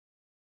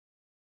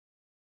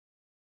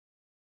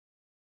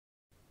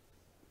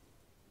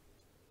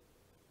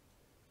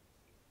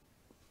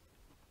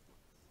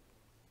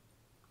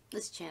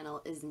This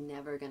channel is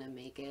never gonna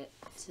make it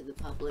to the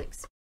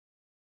public's.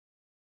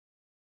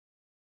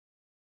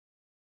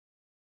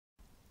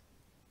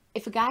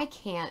 If a guy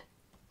can't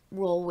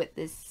roll with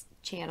this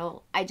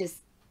channel, I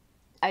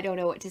don't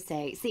know what to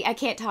say. See, I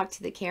can't talk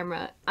to the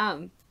camera.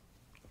 I'm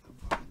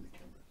talking to the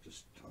camera.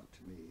 Just talk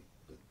to me.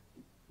 But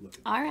look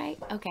at All right.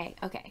 Okay.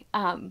 Okay.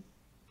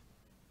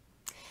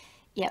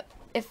 Yep.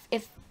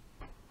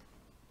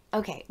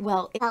 Okay.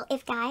 Well,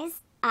 if guys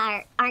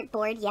aren't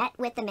bored yet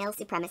with the male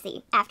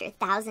supremacy after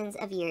thousands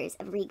of years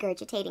of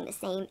regurgitating the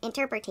same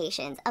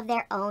interpretations of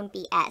their own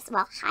BS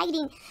while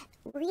hiding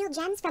real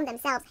gems from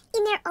themselves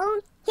in their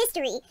own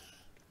history,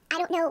 I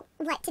don't know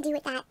what to do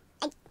with that.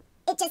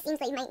 It just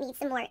seems like you might need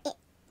some more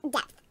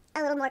depth,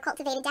 a little more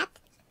cultivated depth.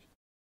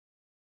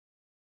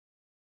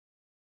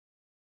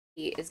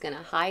 he is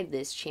gonna hide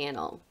this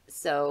channel,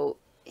 so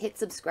hit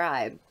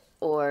subscribe,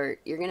 or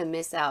you're gonna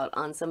miss out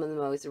on some of the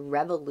most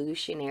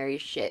revolutionary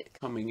shit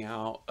coming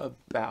out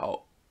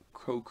about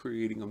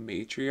co-creating a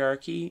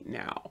matriarchy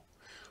now,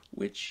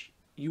 which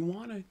you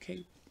want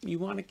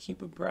to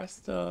keep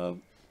abreast of.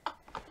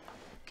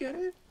 Get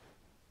it?